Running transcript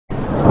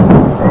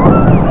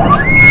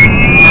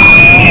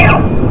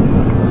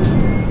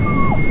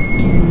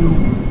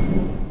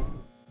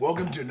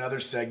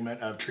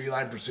segment of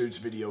Treeline Pursuits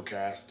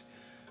videocast.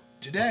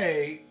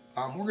 Today,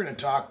 we're going to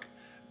talk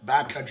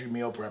backcountry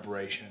meal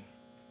preparation.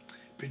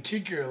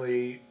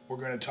 Particularly, we're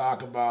going to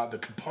talk about the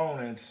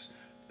components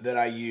that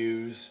I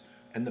use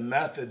and the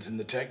methods and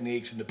the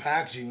techniques and the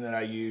packaging that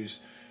I use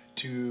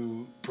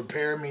to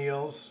prepare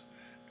meals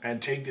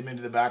and take them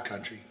into the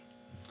backcountry.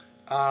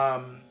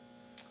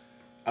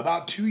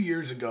 About 2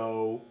 years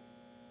ago,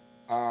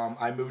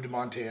 I moved to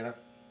Montana,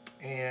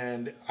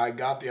 and I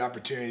got the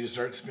opportunity to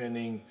start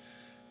spending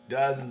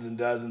dozens and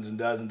dozens and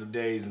dozens of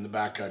days in the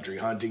backcountry,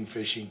 hunting,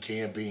 fishing,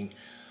 camping,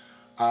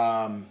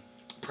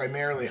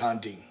 primarily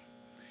hunting.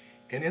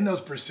 And in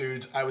those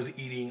pursuits, I was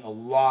eating a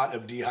lot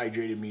of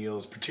dehydrated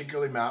meals,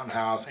 particularly Mountain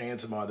House and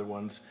some other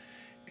ones.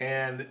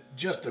 And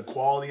just the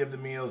quality of the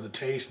meals, the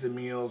taste of the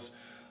meals,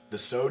 the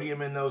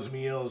sodium in those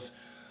meals,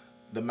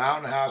 the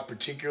Mountain House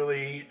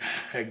particularly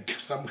had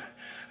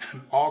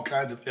all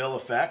kinds of ill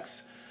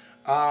effects.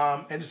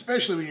 And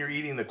especially when you're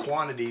eating the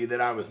quantity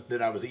that I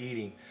was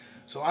eating.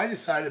 So I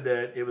decided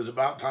that it was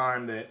about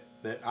time that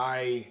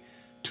I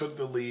took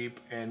the leap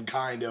and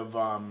kind of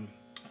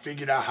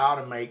figured out how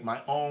to make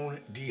my own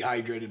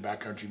dehydrated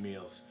backcountry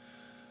meals.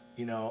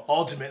 You know,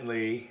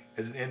 ultimately,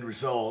 as an end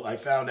result, I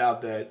found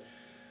out that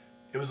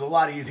it was a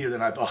lot easier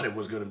than I thought it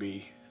was going to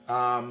be.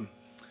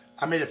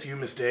 I made a few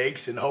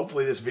mistakes, and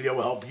hopefully this video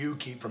will help you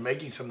keep from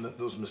making some of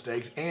those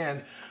mistakes.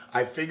 And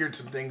I figured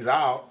some things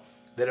out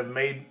that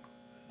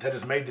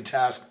has made the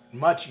task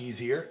much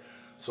easier.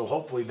 So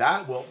hopefully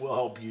that will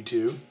help you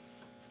too.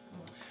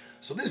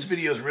 So this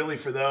video is really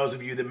for those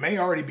of you that may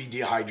already be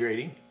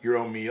dehydrating your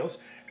own meals.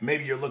 And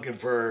maybe you're looking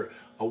for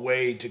a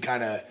way to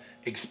kind of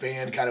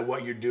expand kind of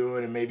what you're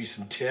doing and maybe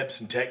some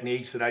tips and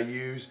techniques that I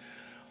use.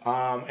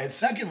 And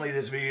secondly,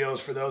 this video is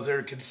for those that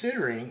are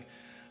considering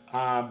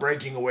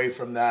breaking away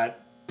from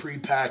that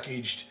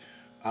prepackaged,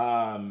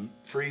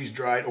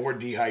 freeze-dried or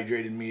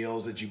dehydrated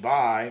meals that you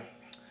buy,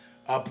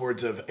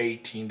 upwards of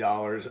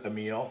 $18 a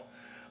meal,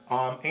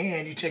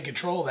 and you take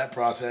control of that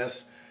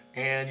process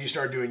and you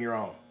start doing your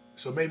own.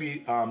 So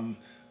maybe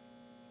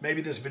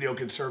this video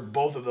can serve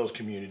both of those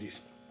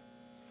communities.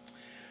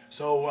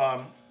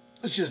 So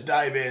let's just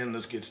dive in and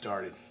let's get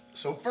started.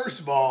 So first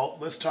of all,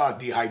 let's talk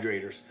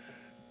dehydrators.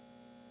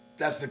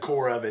 That's the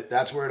core of it.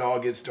 That's where it all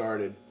gets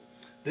started.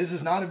 This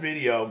is not a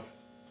video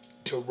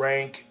to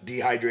rank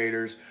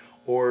dehydrators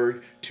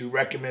or to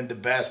recommend the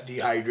best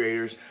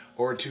dehydrators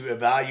or to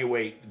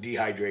evaluate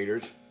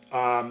dehydrators.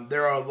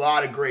 There are a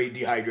lot of great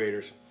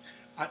dehydrators.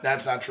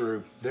 That's not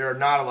true. There are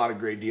not a lot of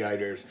great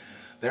dehydrators.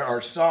 There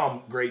are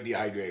some great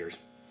dehydrators.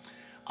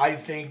 I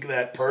think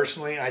that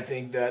personally,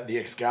 the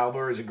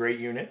Excalibur is a great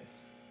unit.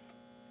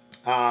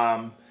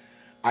 I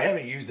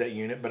haven't used that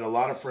unit, but a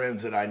lot of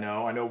friends that I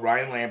know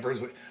Ryan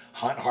Lampers with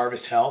Hunt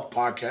Harvest Health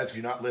podcast. If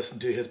you've not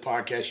listened to his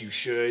podcast, you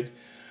should.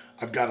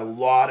 I've got a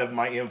lot of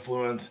my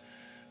influence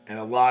and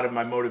a lot of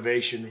my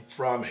motivation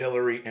from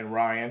Hillary and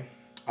Ryan,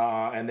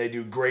 and they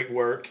do great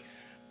work.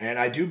 And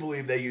I do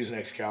believe they use an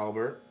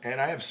Excalibur. And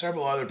I have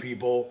several other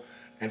people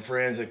and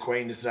friends,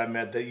 acquaintances I've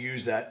met that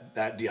use that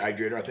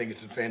dehydrator. I think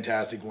it's a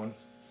fantastic one.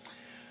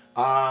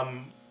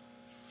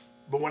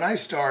 But when I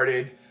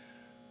started,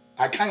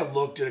 I kind of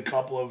looked at a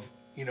couple of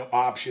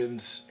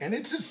options, and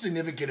it's a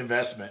significant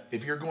investment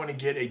if you're going to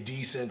get a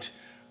decent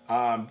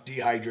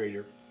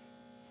dehydrator.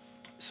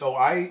 So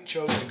I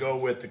chose to go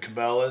with the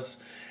Cabela's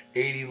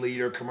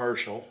 80-liter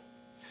commercial.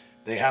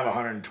 They have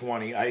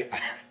 120. I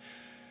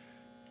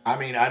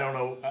mean, I don't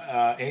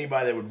know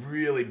anybody that would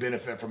really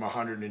benefit from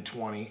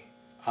 120.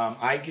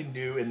 I can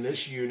do, in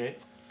this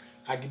unit,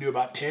 I can do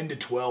about 10 to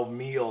 12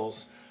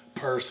 meals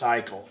per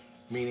cycle,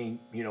 meaning,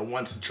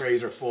 once the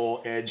trays are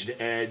full, edge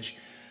to edge,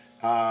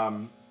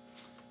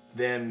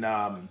 then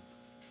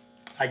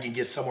I can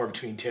get somewhere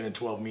between 10 and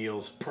 12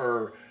 meals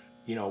per,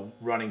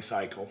 running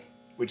cycle,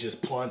 which is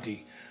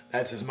plenty.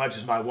 That's as much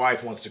as my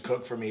wife wants to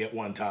cook for me at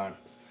one time.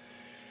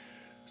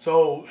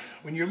 So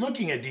when you're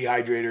looking at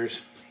dehydrators,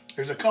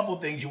 there's a couple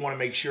things you want to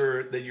make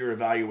sure that you're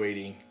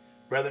evaluating,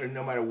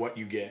 no matter what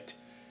you get.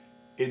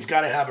 It's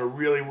got to have a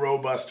really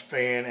robust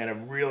fan and a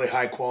really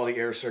high quality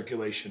air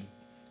circulation.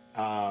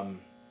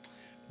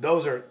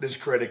 That's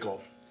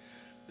critical.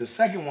 The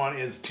second one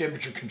is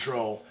temperature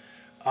control.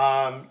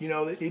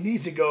 It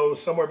needs to go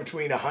somewhere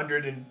between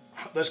 100 and,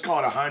 let's call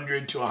it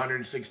 100 to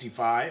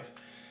 165.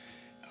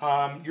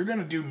 You're going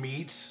to do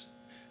meats,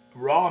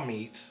 raw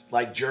meats,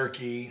 like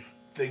jerky,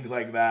 things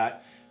like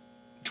that,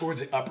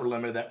 towards the upper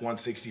limit of that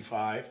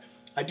 165.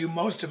 I do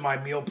most of my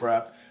meal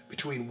prep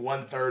between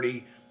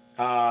 130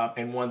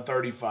 and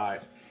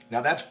 135.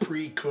 Now that's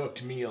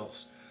pre-cooked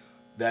meals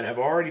that have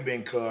already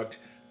been cooked,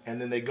 and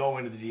then they go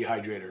into the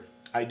dehydrator.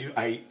 I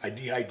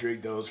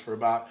dehydrate those for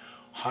about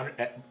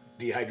 100.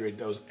 Dehydrate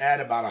those at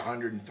about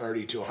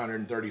 130 to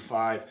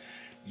 135.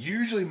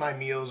 Usually my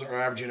meals are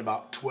averaging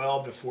about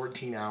 12 to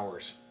 14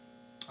 hours.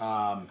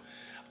 I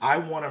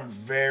want them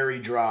very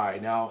dry.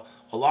 Now,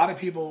 a lot of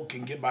people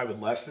can get by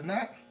with less than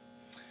that.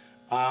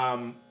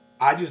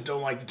 I just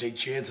don't like to take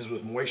chances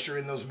with moisture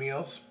in those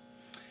meals.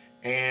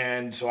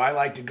 And so I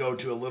like to go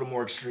to a little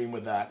more extreme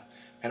with that.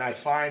 and I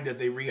find that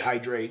they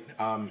rehydrate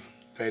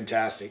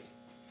fantastic.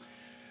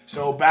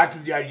 So back to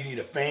the idea, you need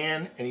a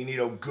fan and you need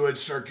a good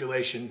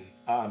circulation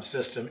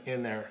system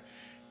in there.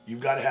 You've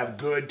got to have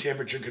good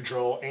temperature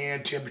control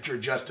and temperature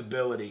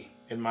adjustability,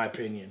 in my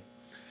opinion.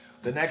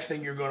 The next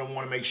thing you're going to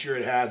want to make sure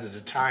it has is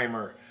a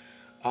timer.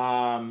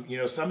 You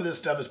know, some of this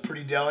stuff is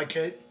pretty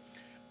delicate,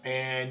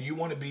 and you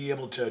want to be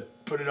able to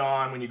put it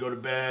on when you go to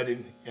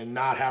bed and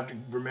not have to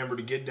remember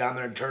to get down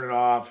there and turn it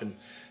off, and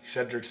et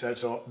cetera, et cetera.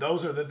 So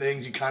those are the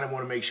things you kind of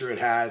want to make sure it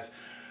has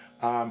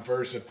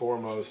first and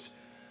foremost.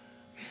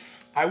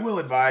 I will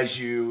advise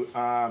you,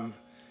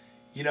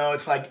 you know,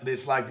 it's like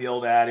the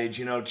old adage,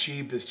 you know,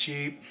 cheap is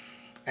cheap.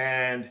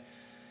 And,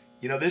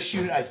 you know, this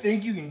unit, I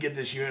think you can get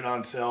this unit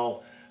on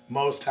sale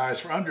most times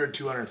for under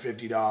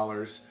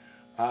 $250.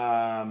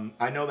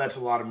 I know that's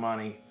a lot of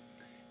money,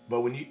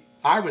 but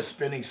I was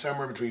spending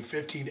somewhere between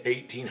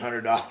 $1,500 to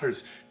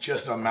 $1,800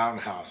 just on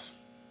Mountain House.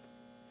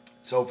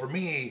 So for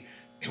me,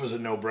 it was a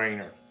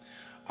no-brainer.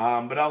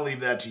 But I'll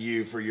leave that to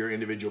you for your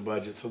individual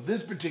budget. So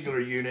this particular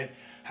unit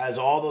has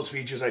all those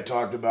features I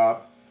talked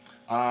about.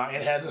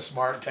 It has a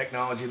smart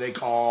technology they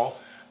call,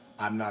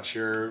 I'm not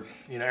sure,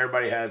 you know,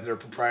 everybody has their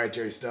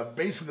proprietary stuff.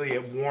 Basically,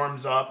 it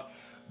warms up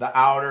the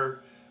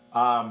outer,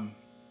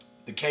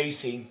 the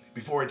casing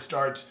before it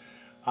starts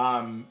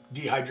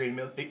dehydrating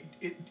milk.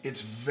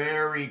 It's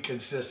very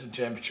consistent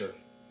temperature.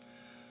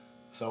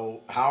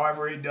 So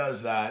however it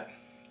does that,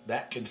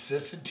 that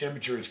consistent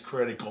temperature is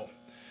critical.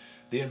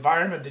 The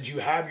environment that you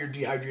have your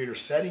dehydrator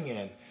setting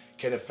in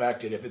can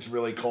affect it if it's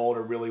really cold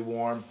or really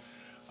warm.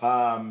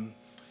 I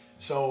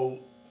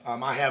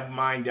have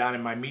mine down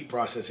in my meat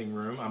processing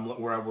room.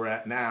 Where we're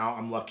at now.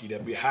 I'm lucky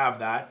that we have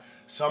that.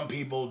 Some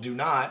people do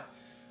not.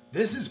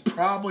 This is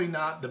probably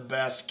not the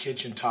best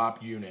kitchen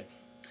top unit.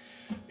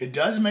 It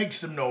does make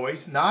some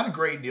noise, not a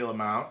great deal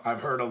amount.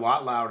 I've heard a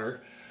lot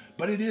louder,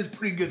 but it is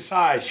pretty good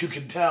size, you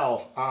can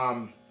tell.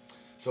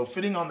 So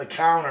fitting on the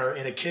counter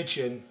in a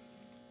kitchen,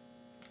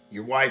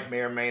 your wife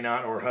may or may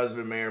not, or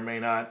husband may or may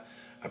not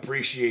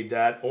appreciate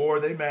that, or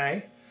they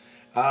may.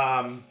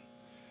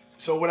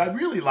 So what I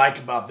really like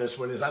about this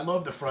one is I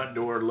love the front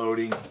door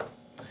loading.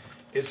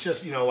 It's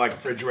just, you know, like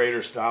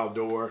refrigerator style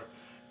door.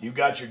 You've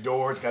got your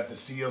door, it's got the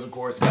seals, of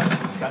course,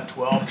 it's got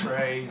 12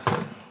 trays.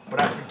 What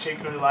I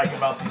particularly like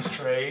about these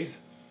trays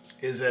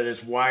is that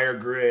it's wire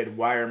grid,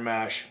 wire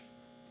mesh.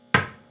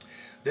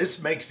 This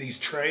makes these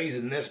trays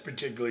in this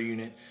particular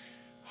unit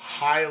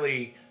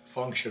highly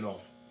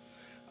functional.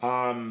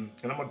 And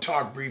I'm going to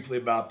talk briefly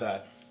about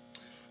that.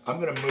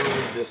 I'm going to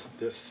move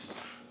this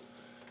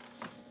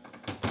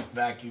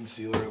vacuum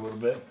sealer a little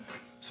bit.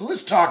 So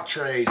let's talk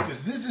trays,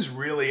 because this is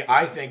really,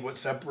 I think, what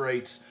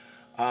separates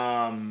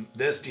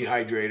this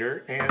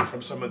dehydrator and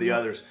from some of the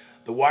others.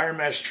 The wire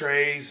mesh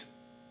trays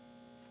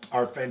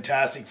are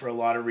fantastic for a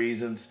lot of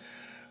reasons.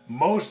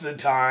 Most of the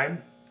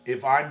time,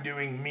 if I'm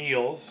doing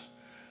meals,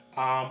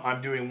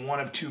 I'm doing one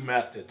of two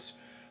methods.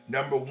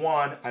 Number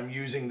one, I'm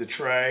using the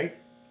tray,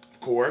 of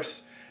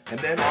course, and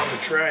then on the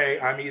tray,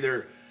 I'm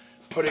either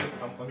putting,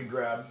 I'm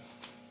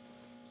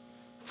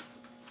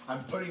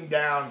putting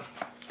down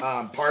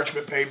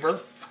parchment paper.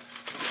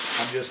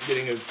 I'm just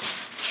getting a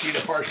sheet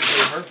of parchment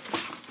paper.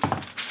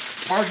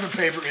 Parchment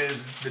paper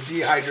is the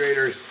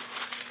dehydrator's,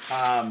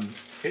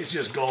 it's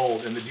just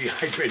gold in the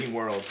dehydrating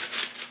world.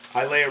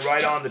 I lay it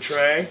right on the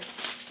tray,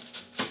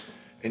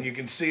 and you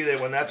can see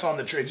that when that's on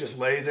the tray, it just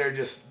lays there,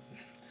 just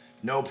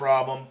no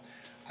problem.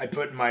 I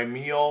put my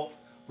meal,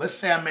 let's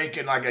say I'm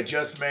making, like I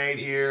just made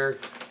here,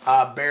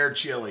 bear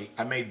chili.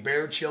 I made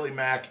bear chili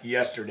mac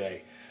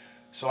yesterday.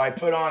 So I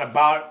put on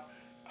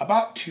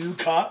about 2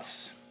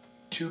 cups,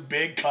 2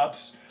 big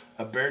cups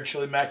of bear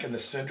chili mac in the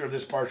center of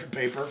this parchment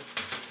paper.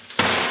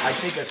 I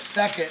take a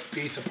second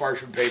piece of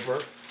parchment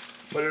paper,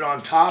 put it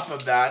on top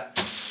of that,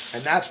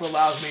 and that's what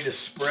allows me to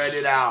spread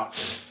it out.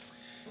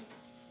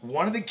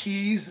 One of the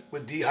keys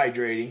with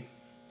dehydrating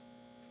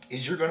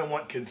is you're going to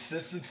want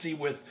consistency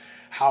with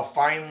how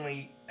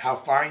fine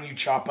you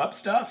chop up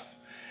stuff,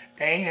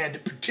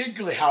 and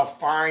particularly how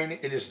fine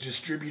it is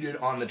distributed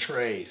on the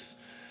trays.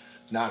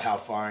 Not how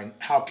fine,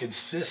 how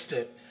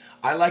consistent.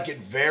 I like it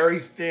very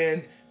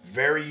thin,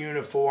 very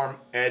uniform,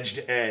 edge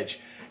to edge.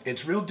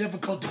 It's real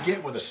difficult to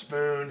get with a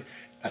spoon,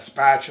 a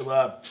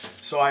spatula.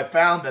 So I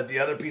found that the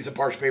other piece of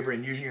parchment paper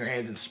and using your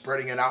hands and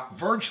spreading it out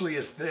virtually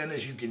as thin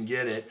as you can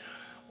get it,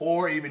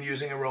 or even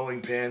using a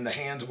rolling pin, the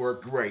hands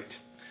work great.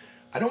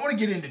 I don't want to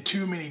get into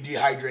too many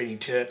dehydrating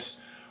tips.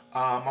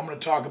 I'm going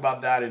to talk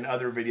about that in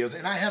other videos,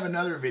 and I have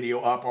another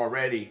video up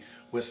already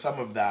with some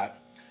of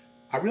that.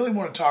 I really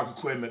want to talk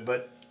equipment,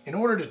 but in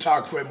order to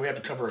talk equipment, we have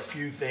to cover a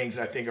few things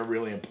I think are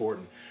really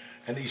important,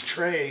 and these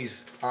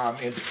trays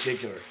in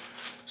particular.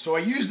 So I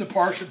use the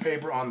parchment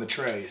paper on the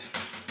trays.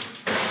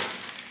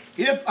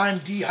 If I'm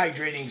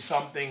dehydrating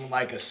something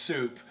like a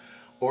soup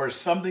or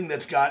something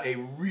that's got a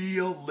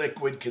real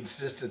liquid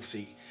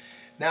consistency.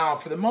 Now,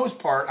 for the most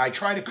part, I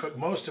try to cook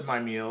most of my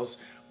meals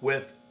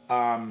with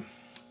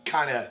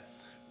kind of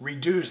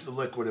reduce the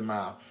liquid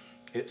amount,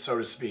 so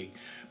to speak.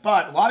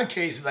 But a lot of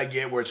cases I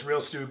get where it's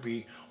real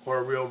soupy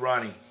or real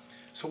runny.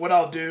 So what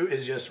I'll do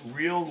is just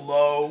real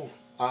low,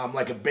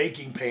 like a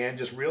baking pan,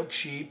 just real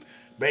cheap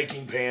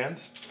baking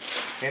pans.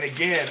 And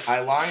again, I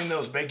line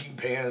those baking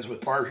pans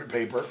with parchment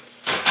paper.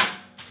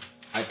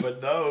 I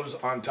put those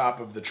on top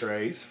of the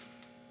trays.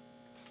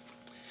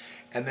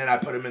 And then I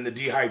put them in the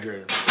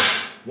dehydrator.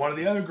 One of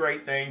the other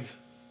great things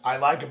I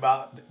like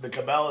about the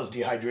Cabela's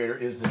dehydrator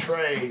is the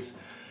trays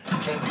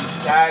can be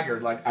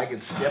staggered. Like I can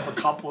skip a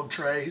couple of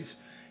trays.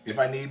 If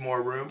I need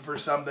more room for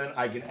something,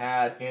 I can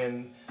add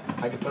in,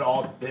 I can put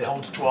it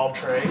holds 12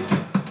 trays.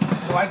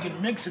 So I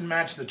can mix and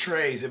match the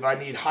trays if I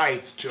need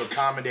height to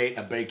accommodate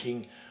a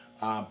baking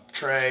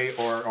tray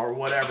or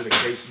whatever the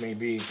case may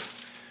be.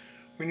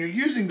 When you're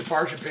using the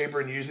parchment paper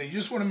and using it, you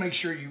just want to make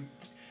sure you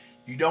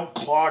don't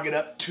clog it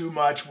up too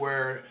much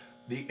where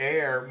the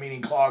air,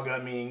 meaning clog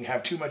up, meaning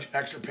have too much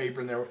extra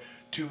paper in there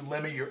to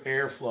limit your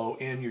airflow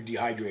in your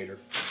dehydrator.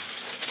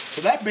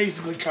 So that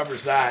basically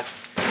covers that.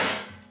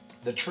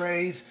 The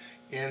trays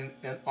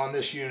on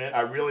this unit,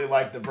 I really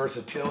like the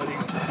versatility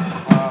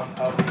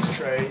of these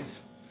trays.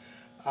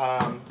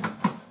 And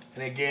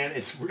again,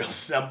 it's real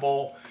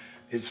simple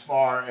as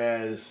far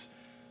as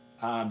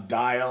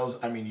dials.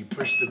 I mean, you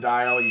push the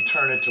dial, you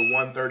turn it to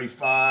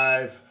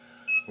 135.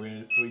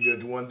 We do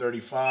it to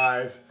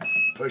 135.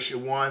 Push it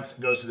once,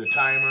 it goes to the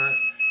timer.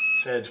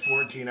 Set it to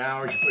 14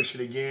 hours, you push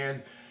it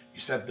again. You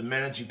set the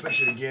minutes, you push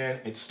it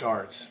again, it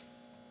starts.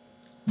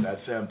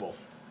 That's simple.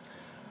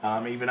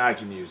 Even I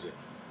can use it.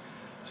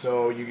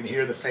 So you can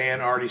hear the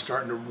fan already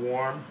starting to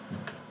warm.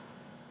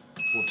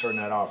 We'll turn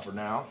that off for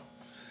now.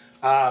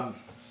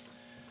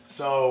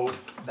 So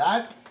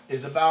that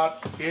is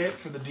about it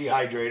for the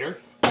dehydrator.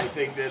 I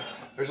think that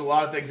there's a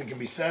lot of things that can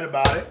be said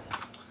about it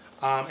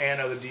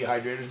and other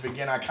dehydrators. But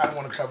again, I kind of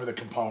want to cover the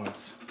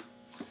components.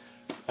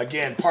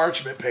 Again,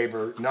 parchment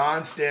paper,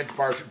 non-stick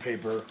parchment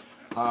paper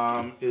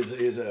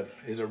is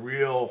a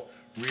real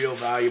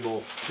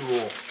valuable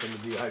tool in the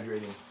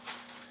dehydrating.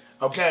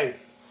 Okay,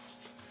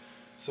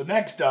 so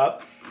next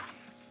up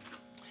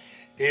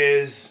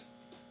is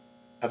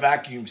a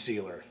vacuum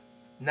sealer.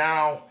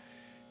 Now,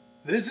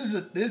 this is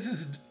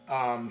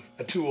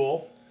a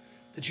tool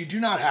that you do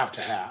not have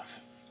to have.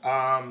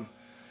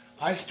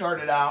 I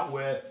started out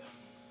with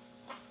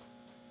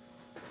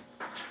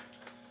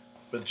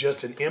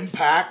just an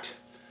impact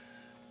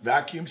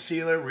vacuum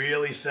sealer,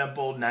 really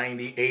simple,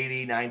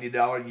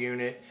 $90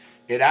 unit.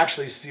 It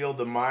actually sealed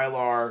the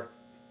Mylar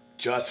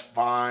just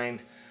fine,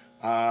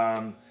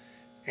 and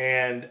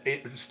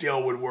it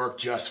still would work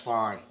just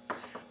fine.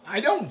 I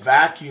don't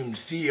vacuum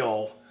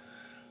seal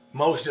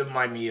most of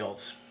my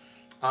meals.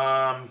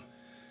 I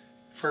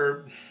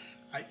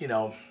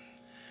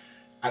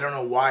don't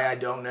know why I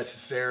don't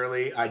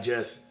necessarily. I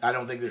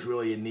don't think there's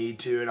really a need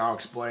to, and I'll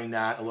explain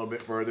that a little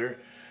bit further.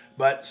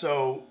 But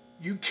so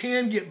you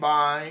can get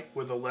by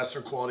with a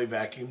lesser quality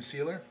vacuum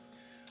sealer.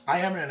 I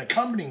have an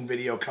accompanying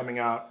video coming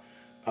out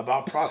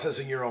about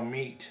processing your own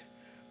meat.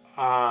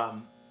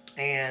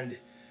 And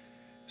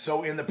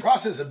so in the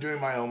process of doing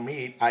my own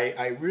meat,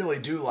 I really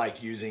do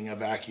like using a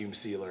vacuum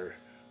sealer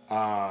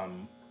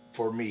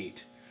for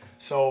meat.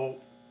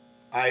 So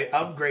I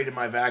upgraded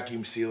my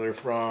vacuum sealer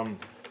from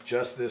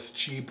just this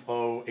cheap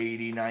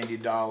 $80,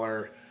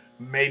 $90,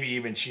 maybe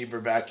even cheaper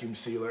vacuum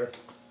sealer.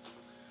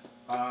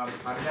 I'm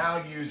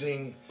now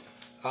using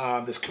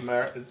this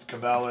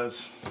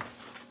Cabela's.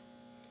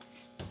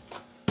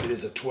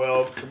 It's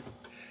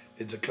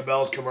a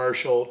Cabela's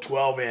Commercial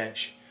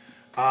 12-inch.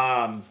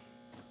 And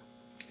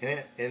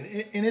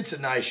it's a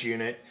nice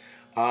unit.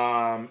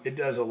 It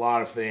does a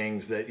lot of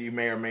things that you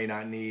may or may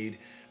not need.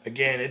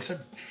 Again, it's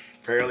a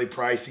fairly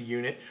pricey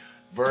unit,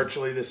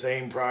 virtually the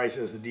same price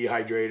as the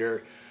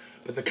dehydrator.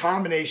 But the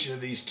combination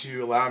of these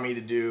two allow me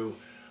to do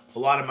a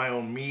lot of my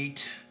own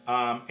meat,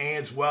 and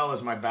as well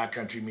as my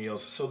backcountry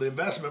meals. So the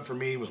investment for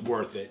me was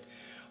worth it.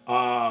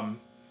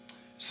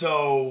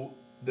 So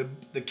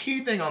the key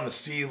thing on the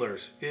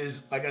sealers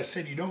is, like I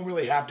said, you don't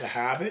really have to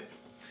have it.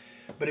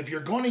 But if you're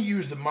going to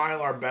use the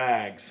Mylar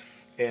bags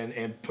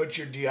and put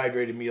your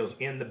dehydrated meals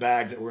in the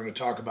bags that we're going to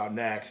talk about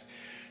next,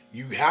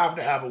 you have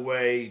to have a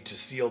way to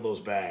seal those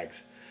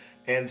bags.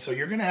 And so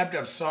you're going to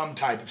have some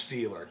type of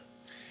sealer.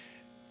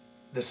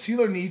 The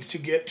sealer needs to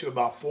get to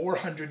about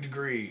 400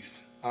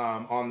 degrees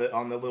on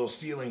the little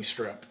sealing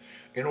strip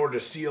in order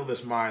to seal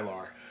this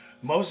Mylar.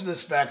 Most of the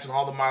specs and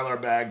all the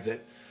Mylar bags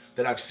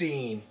that I've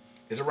seen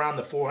is around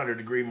the 400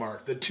 degree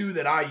mark. The two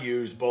that I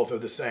use, both are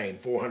the same,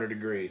 400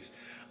 degrees.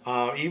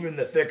 Even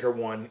the thicker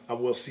one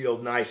will seal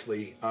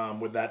nicely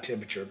with that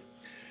temperature.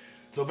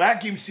 So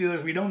vacuum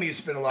sealers, we don't need to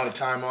spend a lot of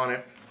time on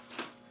it.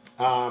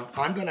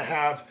 I'm going to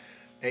have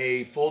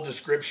a full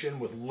description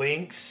with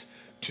links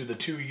to the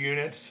two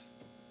units,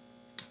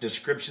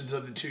 descriptions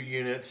of the two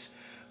units,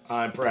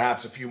 and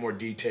perhaps a few more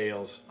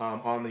details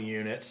on the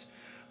units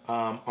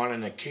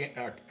on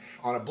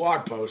a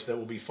blog post that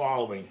will be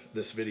following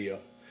this video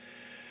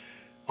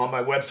on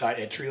my website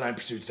at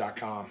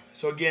treelinepursuits.com.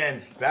 So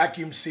again,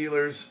 vacuum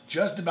sealers,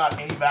 just about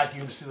any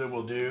vacuum sealer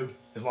will do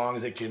as long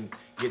as it can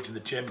get to the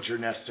temperature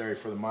necessary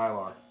for the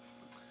Mylar.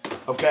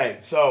 Okay,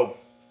 so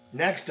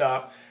next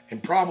up,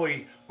 and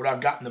probably what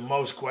I've gotten the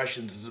most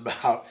questions is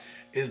about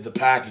is the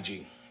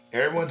packaging.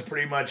 Everyone's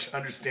pretty much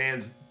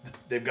understands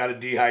they've got to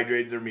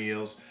dehydrate their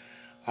meals.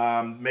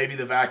 Maybe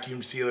the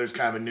vacuum sealer is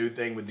kind of a new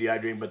thing with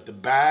dehydrating, but the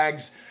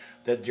bags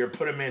that you're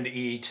putting them in to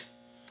eat,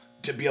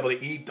 to be able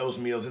to eat those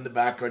meals in the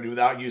backcountry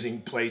without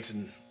using plates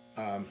and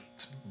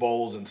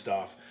bowls and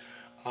stuff.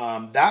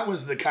 That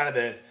was the kind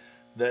of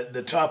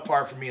the tough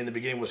part for me in the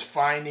beginning, was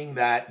finding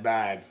that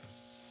bag.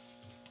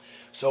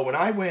 So when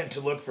I went to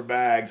look for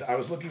bags, I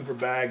was looking for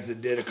bags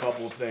that did a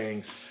couple of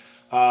things.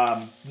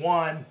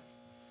 One,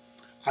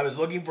 I was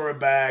looking for a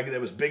bag that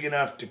was big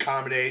enough to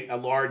accommodate a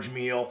large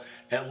meal,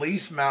 at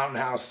least Mountain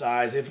House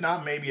size, if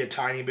not maybe a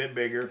tiny bit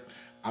bigger.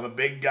 I'm a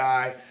big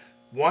guy.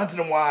 Once in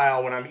a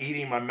while when I'm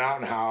eating my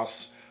Mountain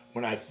House,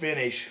 when I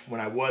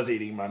was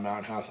eating my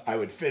Mountain House, I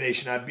would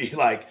finish and I'd be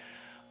like,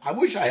 I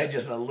wish I had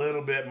just a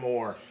little bit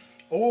more.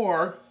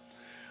 Or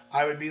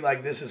I would be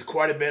like, this is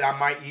quite a bit. I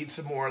might eat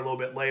some more a little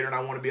bit later and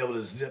I want to be able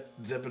to zip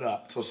it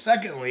up. So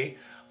secondly,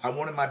 I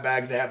wanted my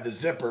bags to have the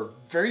zipper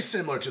very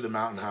similar to the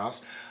Mountain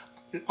House.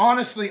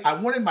 Honestly, I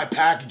wanted my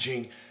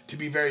packaging to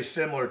be very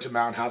similar to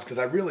Mountain House because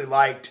I really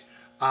liked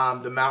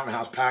the Mountain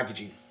House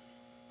packaging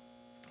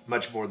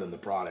much more than the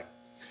product.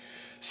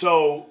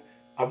 So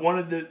I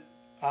wanted the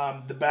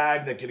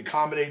bag that could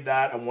accommodate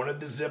that. I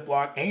wanted the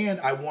Ziploc, and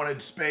I wanted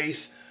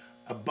space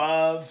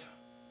above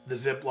the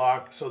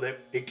Ziploc so that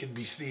it could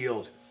be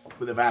sealed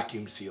with a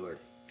vacuum sealer.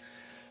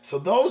 So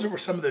those were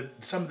some of the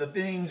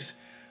things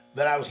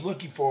that I was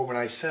looking for when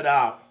I set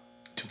out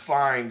to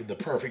find the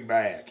perfect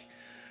bag.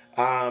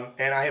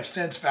 And I have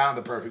since found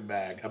the perfect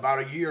bag. About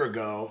a year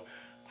ago,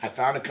 I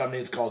found a company.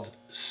 It's called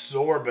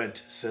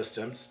Sorbent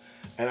Systems,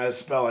 and I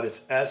spell it.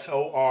 It's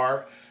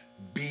SORBENTS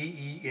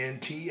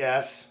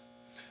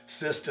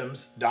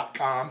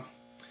systems.com.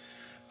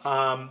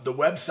 The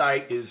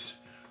website is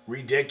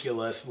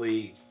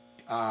ridiculously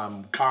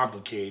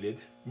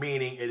complicated,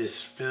 meaning it is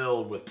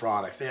filled with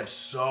products. They have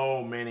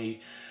so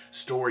many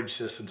storage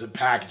systems and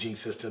packaging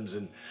systems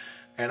and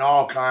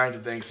all kinds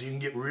of things, so you can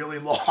get really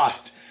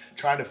lost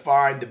trying to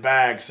find the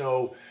bag.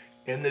 So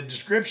in the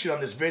description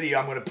on this video,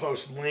 I'm going to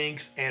post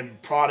links and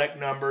product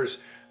numbers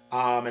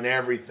and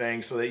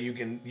everything so that you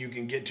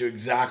can get to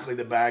exactly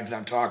the bags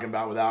I'm talking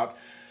about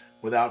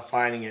without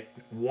finding it.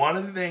 One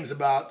of the things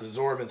about the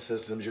Sorbent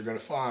systems you're going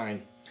to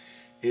find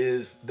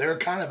is they're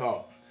kind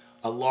of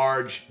a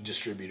large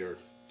distributor.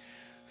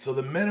 So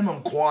the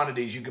minimum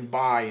quantities you can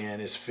buy in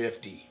is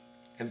 50,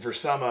 and for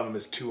some of them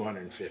it's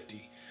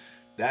 250.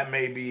 That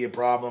may be a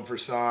problem for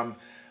some,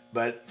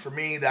 but for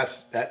me,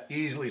 that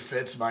easily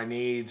fits my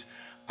needs.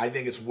 I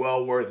think it's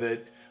well worth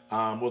it.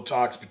 We'll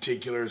talk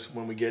particulars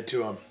when we get to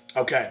them.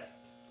 Okay.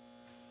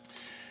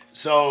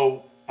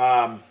 So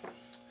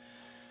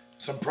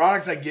some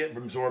products I get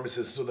from Sorbent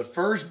Systems. So the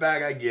first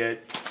bag I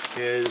get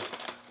is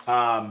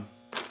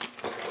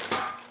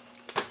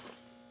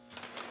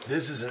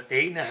this is an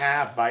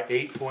 8.5 by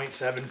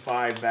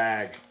 8.75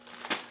 bag.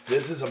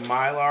 This is a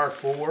Mylar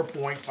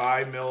 4.5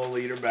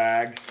 milliliter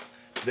bag.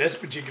 This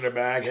particular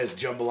bag has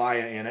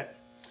jambalaya in it.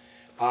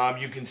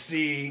 You can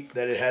see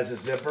that it has a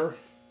zipper.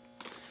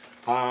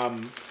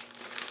 And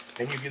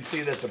you can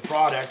see that the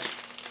product,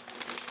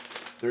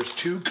 there's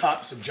 2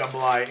 cups of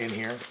jambalaya in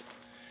here,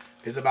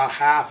 is about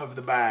half of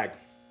the bag.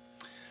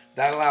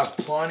 That allows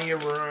plenty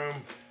of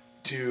room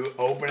to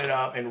open it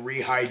up and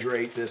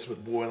rehydrate this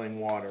with boiling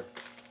water.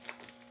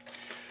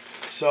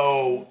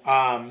 So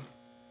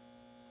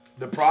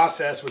the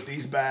process with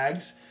these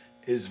bags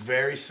is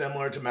very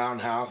similar to Mountain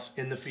House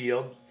in the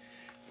field.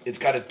 It's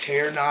got a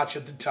tear notch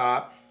at the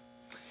top.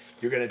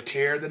 You're going to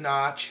tear the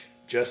notch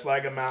just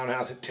like a Mountain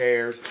House, it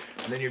tears,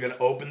 and then you're going to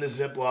open the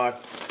Ziploc.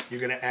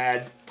 You're going to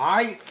add,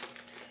 I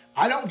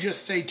don't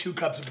just say 2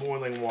 cups of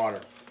boiling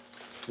water.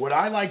 What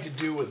I like to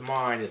do with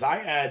mine is I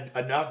add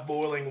enough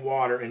boiling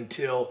water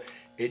until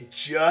it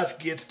just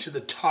gets to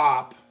the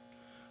top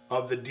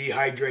of the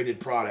dehydrated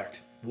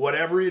product.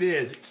 Whatever it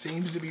is, it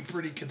seems to be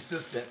pretty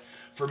consistent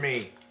for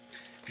me.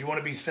 If you want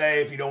to be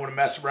safe, you don't want to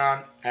mess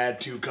around,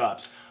 add 2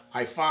 cups.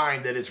 I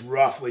find that it's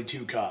roughly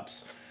 2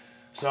 cups.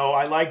 So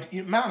I like,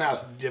 Mountain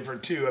House is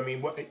different too. I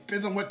mean, it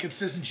depends on what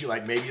consistency you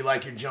like. Maybe you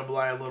like your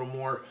jambalaya a little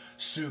more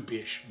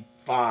soup-ish.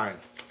 Fine.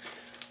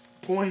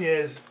 Point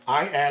is,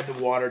 I add the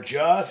water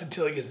just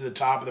until it gets to the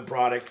top of the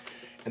product.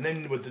 And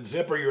then with the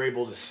zipper, you're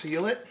able to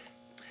seal it.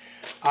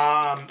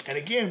 And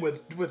again,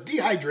 with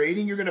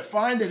dehydrating, you're going to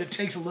find that it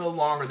takes a little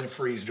longer than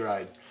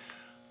freeze-dried.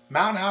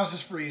 Mountain House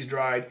is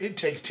freeze-dried. It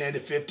takes 10 to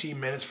 15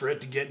 minutes for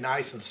it to get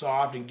nice and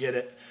soft and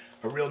get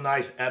a real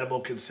nice edible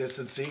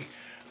consistency.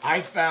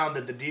 I found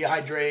that the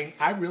dehydrating,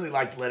 I really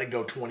like to let it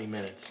go 20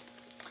 minutes,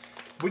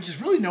 which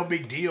is really no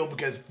big deal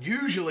because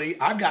usually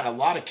I've got a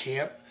lot of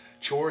camp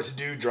chores to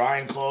do,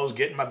 drying clothes,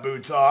 getting my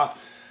boots off,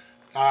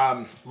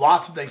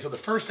 lots of things. So the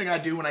first thing I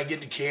do when I get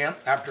to camp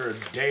after a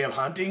day of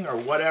hunting or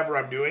whatever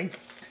I'm doing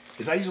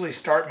is I usually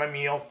start my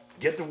meal,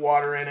 get the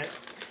water in it.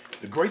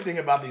 The great thing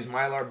about these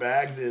Mylar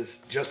bags is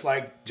just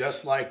like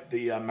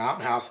the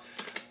Mountain House,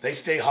 they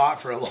stay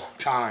hot for a long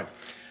time.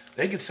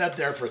 They can sit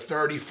there for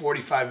 30,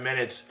 45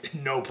 minutes,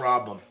 no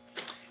problem.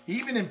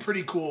 even in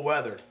pretty cool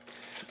weather.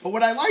 But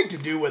what I like to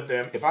do with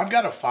them, if I've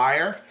got a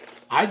fire,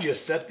 I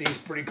just set these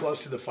pretty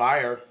close to the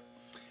fire.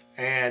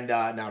 And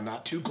now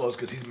not too close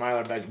because these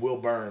Mylar bags will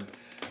burn.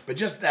 But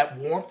just that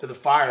warmth of the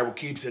fire will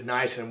keeps it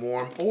nice and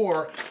warm.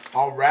 Or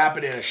I'll wrap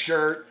it in a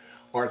shirt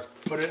or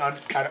put it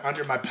kind of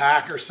under my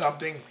pack or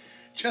something,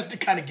 just to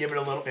kind of give it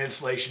a little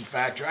insulation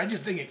factor. I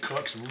just think it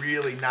cooks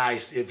really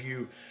nice.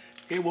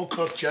 It will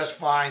cook just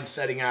fine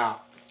setting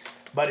out.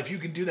 But if you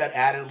can do that,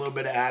 add a little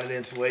bit of added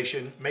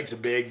insulation, makes a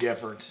big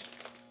difference.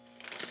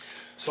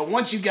 So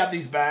once you've got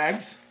these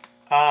bags,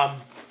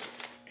 and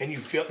you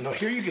feel, now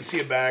here you can see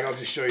a bag, I'll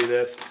just show you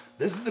this.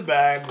 This is a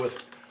bag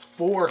with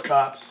 4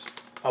 cups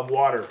of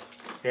water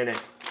in it.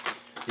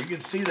 You can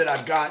see that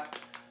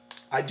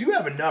I do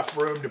have enough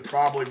room to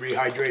probably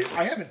rehydrate it.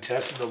 I haven't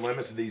tested the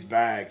limits of these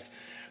bags,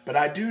 but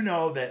I do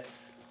know that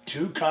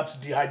 2 cups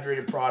of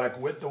dehydrated product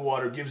with the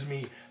water gives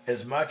me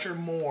as much or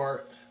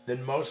more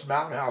than most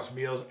Mountain House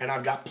meals, and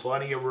I've got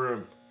plenty of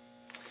room.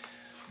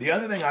 The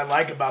other thing I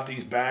like about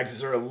these bags is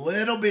they're a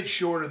little bit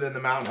shorter than the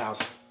Mountain House.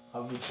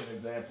 I'll give you an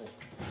example.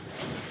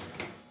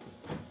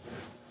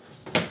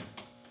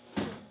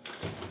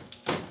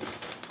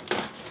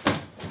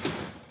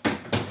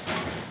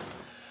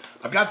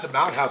 I've got some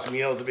Mountain House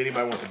meals if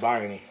anybody wants to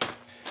buy any.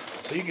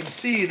 So you can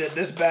see that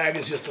this bag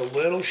is just a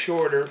little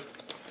shorter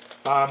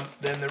than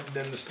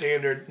the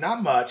standard.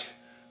 Not much,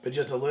 but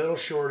just a little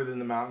shorter than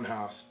the Mountain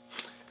House.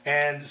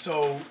 And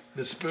so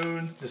the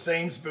spoon, the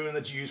same spoon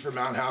that you use for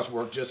Mountain House,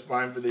 worked just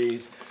fine for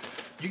these.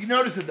 You can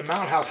notice that the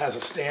Mountain House has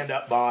a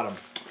stand-up bottom.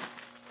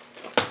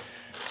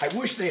 I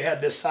wish they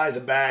had this size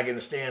of bag and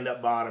a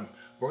stand-up bottom.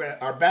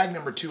 Our bag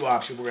number 2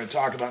 option we're going to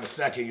talk about in a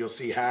second, you'll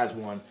see has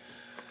one.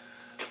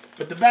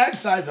 But the bag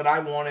size that I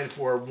wanted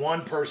for a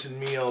 1-person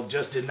meal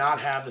just did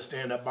not have the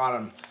stand-up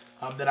bottom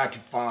that I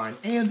could find.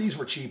 And these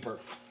were cheaper.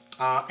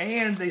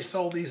 And they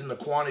sold these in the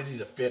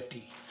quantities of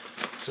 50.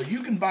 So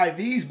you can buy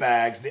these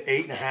bags, the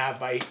 8.5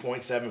 by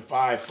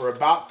 8.75, for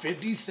about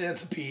 50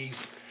 cents a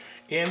piece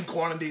in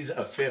quantities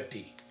of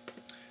 50.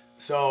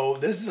 So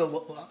this is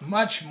a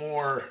much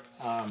more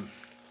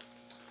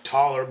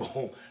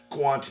tolerable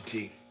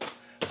quantity.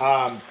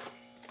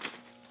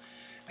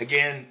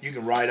 Again, you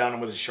can write on them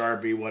with a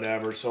Sharpie,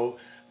 whatever. So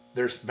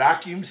there's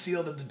vacuum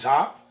sealed at the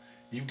top.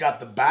 You've got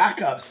the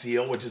backup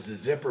seal, which is the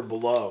zipper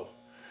below.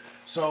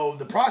 So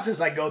the process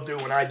I go through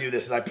when I do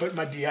this is I put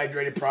my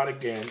dehydrated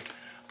product in.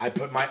 I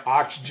put my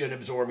oxygen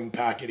absorbing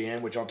packet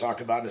in, which I'll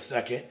talk about in a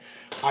second.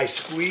 I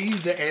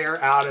squeeze the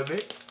air out of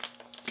it,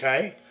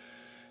 okay?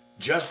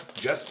 Just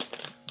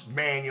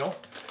manual.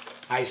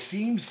 I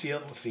seam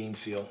seal.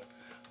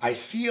 I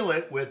seal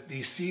it with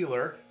the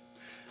sealer.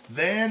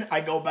 Then I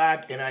go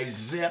back and I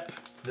zip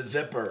the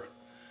zipper.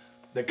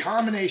 The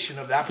combination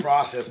of that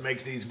process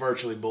makes these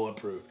virtually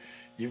bulletproof.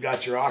 You've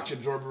got your oxygen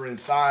absorber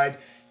inside.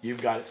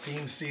 You've got it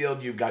seam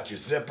sealed. You've got your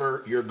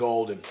zipper. You're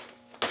golden.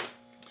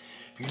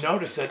 You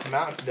notice that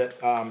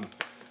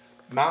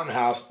Mountain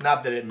House,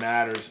 not that it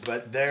matters,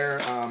 but their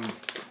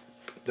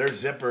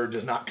zipper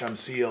does not come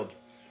sealed.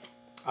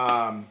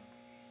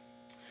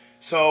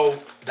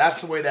 So that's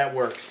the way that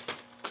works.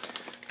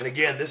 And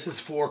again, this is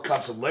 4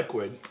 cups of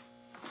liquid.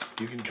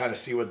 You can kind of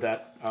see what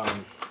that.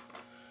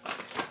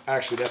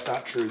 Actually, that's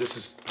not true. This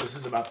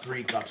is about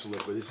 3 cups of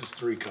liquid. This is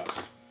 3 cups.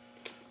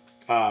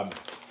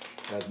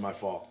 That's my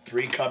fault.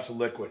 3 cups of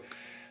liquid.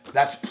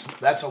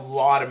 That's a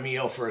lot of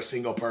meal for a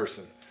single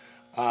person.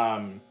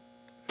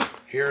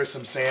 Here are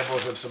some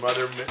samples of some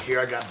other. Here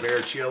I got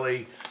bear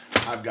chili,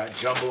 I've got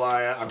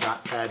jambalaya, I've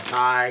got pad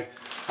thai.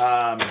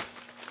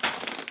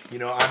 You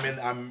know,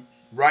 I'm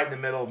right in the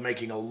middle of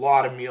making a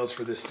lot of meals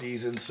for this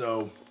season.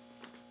 So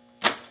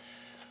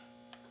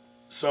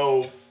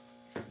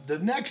the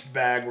next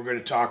bag we're going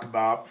to talk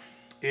about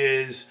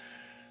is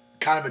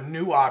kind of a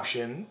new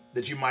option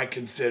that you might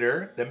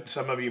consider, that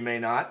some of you may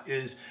not,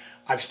 is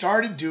I've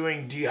started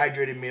doing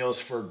dehydrated meals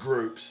for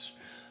groups.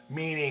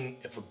 Meaning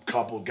if a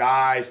couple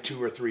guys,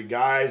 2 or 3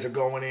 guys are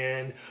going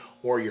in,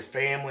 or your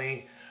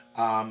family.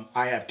 I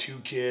have 2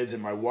 kids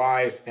and my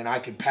wife, and I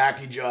can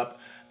package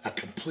up a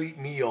complete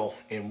meal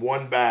in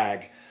 1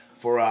 bag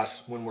for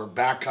us when we're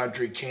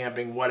backcountry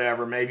camping,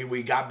 whatever. Maybe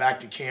we got back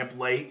to camp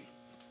late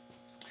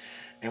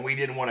and we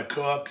didn't want to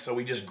cook, so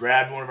we just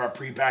grabbed one of our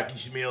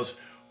prepackaged meals,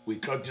 we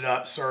cooked it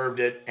up, served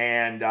it,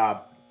 and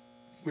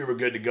we were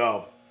good to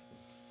go.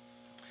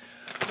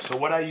 So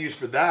what I use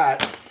for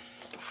that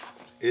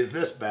is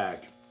this bag.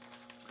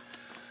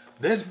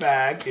 This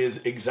bag is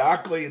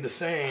exactly the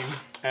same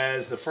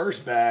as the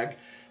first bag,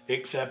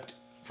 except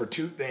for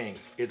 2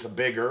 things. It's a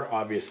bigger,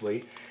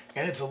 obviously,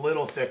 and it's a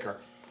little thicker.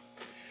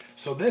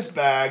 So this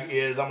bag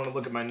is, I'm going to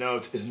look at my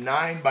notes, is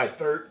 9 by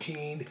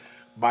 13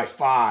 by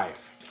 5.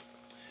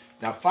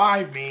 Now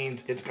 5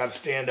 means it's got a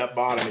stand-up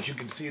bottom. As you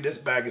can see, this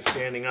bag is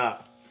standing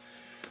up.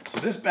 So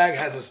this bag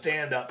has a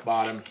stand-up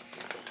bottom.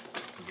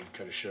 I'm going to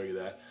kind of show you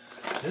that.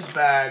 This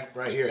bag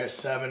right here has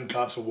 7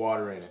 cups of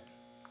water in it.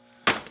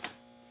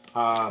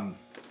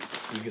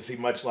 You can see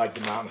much like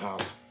the Mountain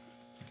House.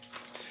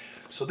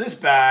 So this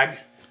bag,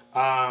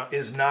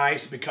 is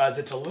nice because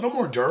it's a little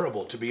more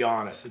durable, to be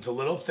honest. It's a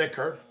little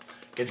thicker.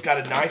 It's got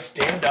a nice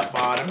stand-up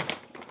bottom.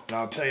 And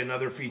I'll tell you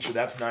another feature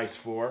that's nice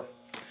for.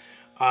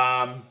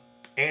 And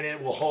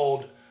it will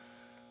hold,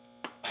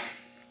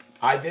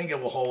 I think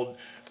it will hold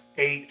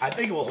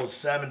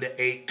 7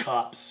 to 8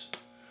 cups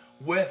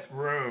with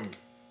room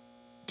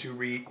to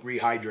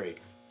rehydrate.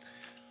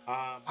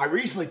 I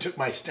recently took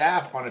my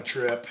staff on a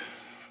trip,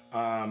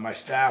 my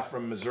staff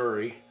from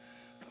Missouri,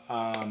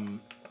 and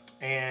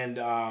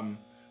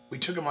we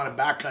took them on a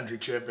backcountry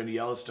trip into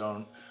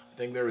Yellowstone. I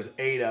think there was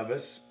 8 of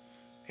us,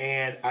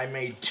 and I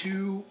made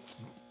 2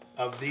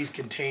 of these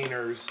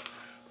containers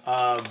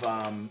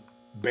of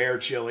bear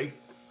chili.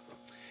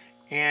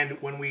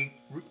 And when we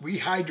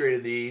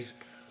rehydrated these,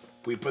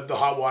 we put the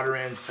hot water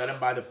in, set them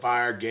by the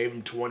fire, gave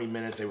them 20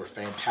 minutes. They were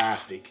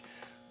fantastic.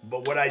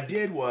 But what I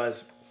did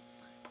was,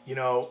 you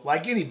know,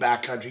 like any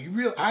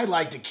backcountry, I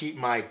like to keep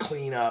my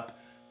cleanup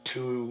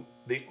to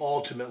the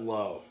ultimate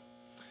low.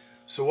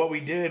 So what we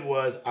did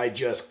was I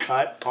just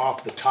cut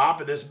off the top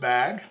of this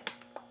bag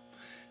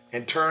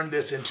and turned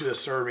this into a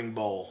serving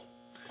bowl.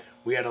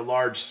 We had a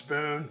large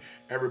spoon,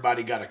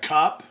 everybody got a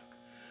cup,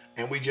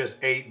 and we just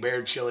ate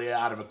bear chili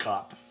out of a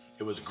cup.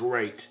 It was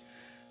great.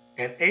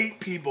 And 8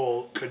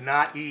 people could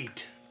not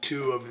eat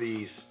 2 of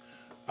these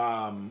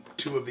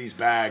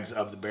bags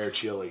of the bear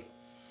chili.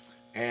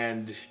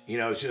 And, you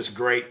know, it's just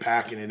great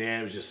packing it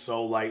in. It was just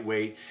so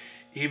lightweight.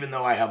 Even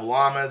though I have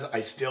llamas,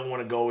 I still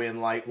want to go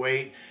in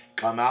lightweight,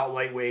 come out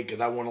lightweight,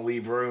 because I want to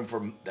leave room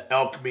for the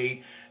elk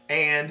meat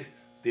and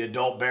the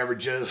adult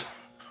beverages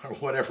or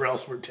whatever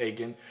else we're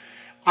taking.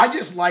 I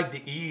just like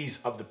the ease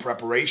of the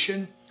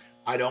preparation.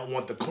 I don't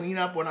want the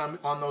cleanup when I'm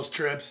on those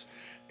trips.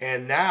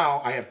 And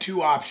now I have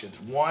 2 options.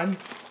 One,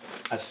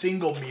 a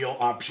single meal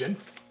option,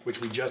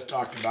 which we just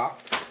talked about.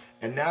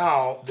 And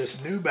now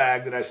this new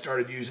bag that I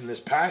started using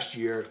this past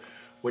year,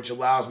 which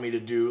allows me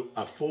to do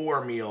a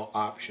 4 meal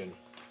option.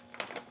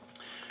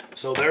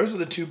 So those are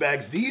the 2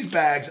 bags. These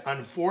bags,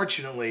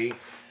 unfortunately,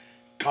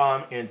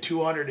 come in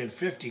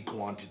 250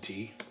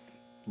 quantity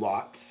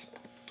lots,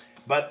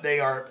 but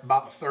they are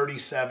about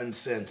 37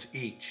 cents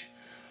each.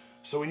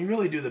 So when you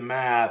really do the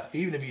math,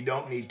 even if you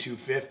don't need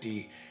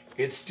 250,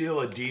 it's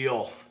still a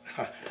deal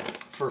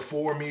for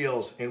 4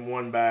 meals in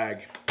 1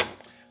 bag.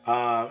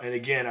 And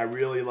again, I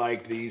really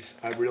like these.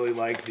 I really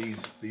like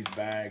these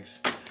bags.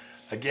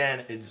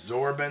 Again, it's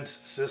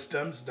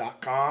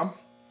zorbentsystems.com.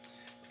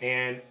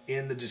 And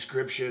in the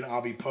description,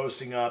 I'll be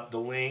posting up the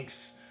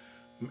links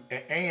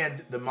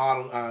and the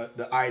model,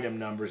 the item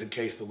numbers in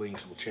case the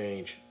links will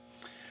change.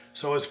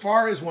 So as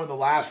far as one of the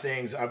last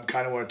things I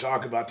kind of want to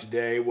talk about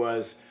today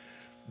was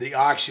the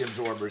oxy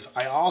absorbers.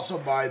 I also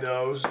buy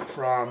those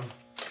from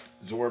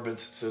Zorbent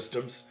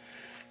Systems.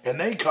 And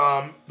they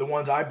come, the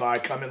ones I buy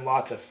come in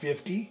lots of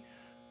 50.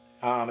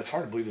 It's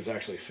hard to believe there's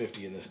actually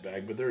 50 in this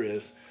bag, but there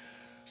is.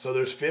 So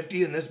there's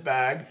 50 in this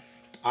bag.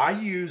 I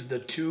use the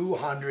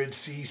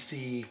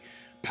 200cc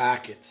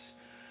packets.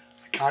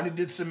 I kind of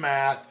did some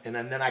math, and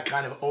then I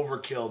kind of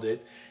overkilled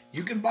it.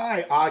 You can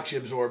buy oxy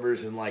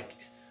absorbers in, like,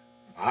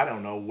 I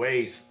don't know,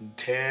 weighs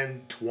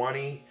 10,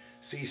 20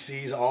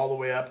 cc's all the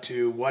way up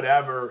to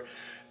whatever.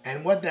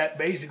 And what that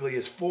basically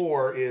is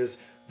for is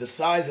the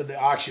size of the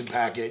oxy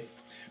packet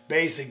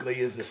basically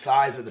is the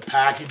size of the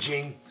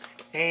packaging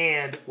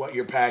and what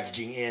you're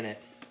packaging in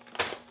it.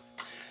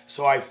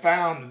 So I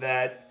found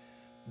that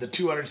the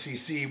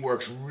 200cc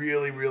works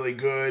really, really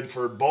good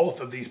for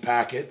both of these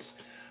packets.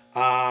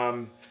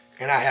 And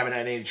I haven't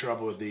had any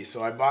trouble with these.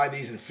 So I buy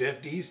these in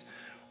 50s.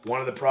 One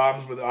of the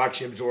problems with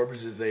oxy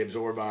absorbers is they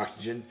absorb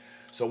oxygen.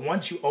 So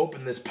once you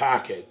open this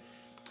packet,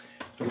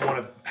 you want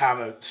to have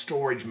a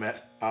storage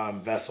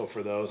vessel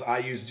for those. I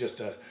use just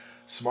a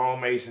small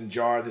mason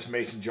jar. This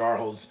mason jar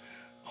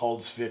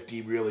holds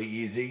 50 really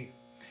easy.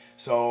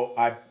 So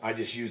I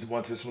just use,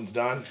 once this one's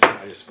done,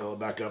 I just fill it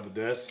back up with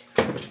this.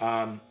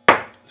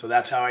 So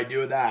that's how I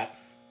do that.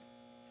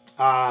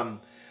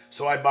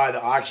 So I buy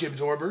the oxy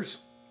absorbers.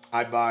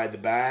 I buy the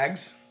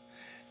bags.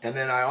 And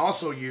then I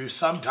also use,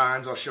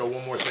 sometimes, I'll show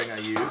one more thing I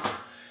use,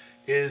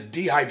 is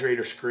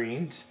dehydrator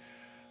screens.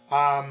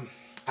 I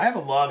have a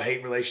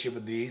love-hate relationship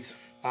with these.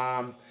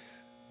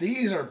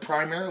 These are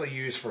primarily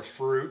used for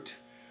fruit.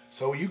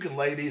 So you can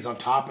lay these on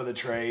top of the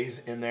trays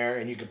in there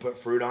and you can put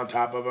fruit on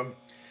top of them.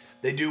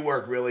 They do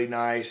work really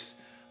nice.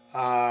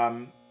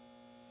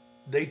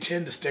 They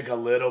tend to stick a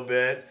little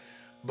bit,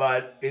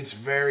 but it's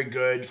very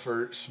good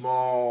for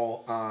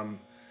small,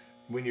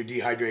 when you're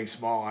dehydrating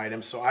small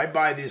items. So I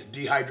buy this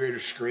dehydrator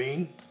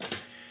screen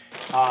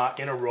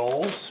in a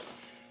rolls.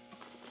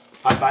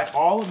 I buy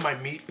all of my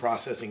meat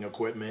processing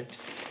equipment,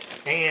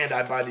 and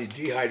I buy these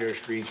dehydrator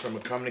screens from a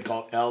company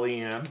called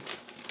LEM.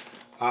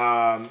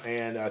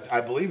 And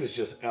I believe it's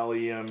just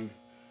LEM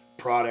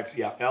products.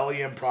 Yeah,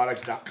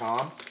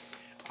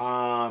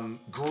 lemproducts.com.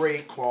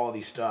 Great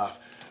quality stuff.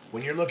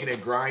 When you're looking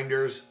at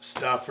grinders,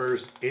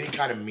 stuffers, any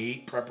kind of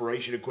meat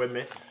preparation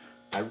equipment,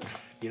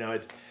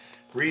 it's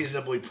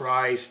reasonably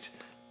priced,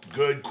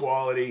 good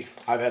quality.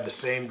 I've had the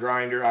same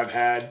grinder I've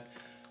had.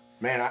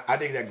 Man, I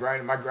think that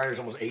grinder, my grinder's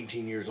almost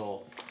 18 years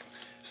old.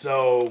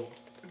 So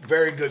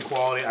very good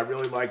quality. I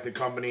really like the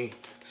company.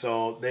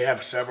 So they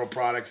have several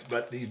products,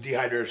 but these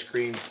dehydrator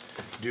screens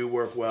do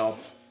work well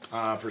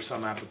for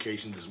some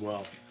applications as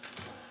well.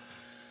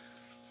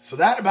 So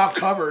that about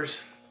covers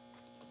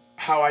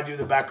how I do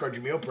the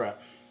backcountry meal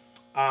prep.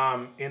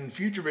 In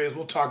future videos,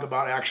 we'll talk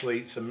about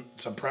actually some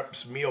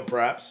meal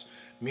preps,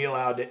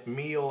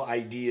 meal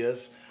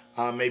ideas,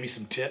 maybe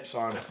some tips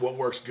on what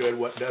works good,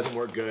 what doesn't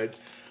work good.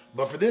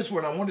 But for this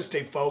one, I want to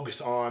stay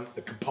focused on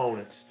the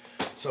components.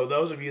 So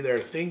those of you that are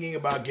thinking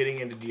about getting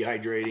into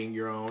dehydrating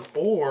your own,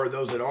 or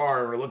those that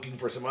are looking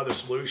for some other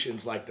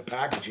solutions like the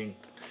packaging,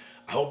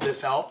 I hope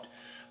this helped,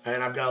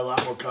 and I've got a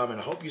lot more coming.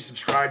 I hope you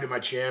subscribe to my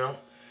channel.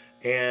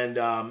 And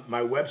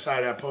my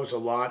website, I post a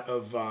lot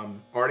of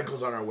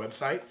articles on our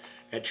website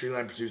at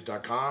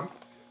treelinepursuits.com.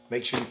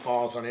 Make sure you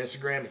follow us on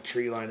Instagram at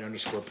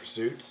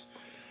treeline_pursuits.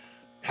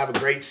 Have a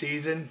great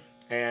season,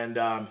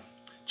 and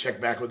check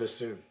back with us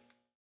soon.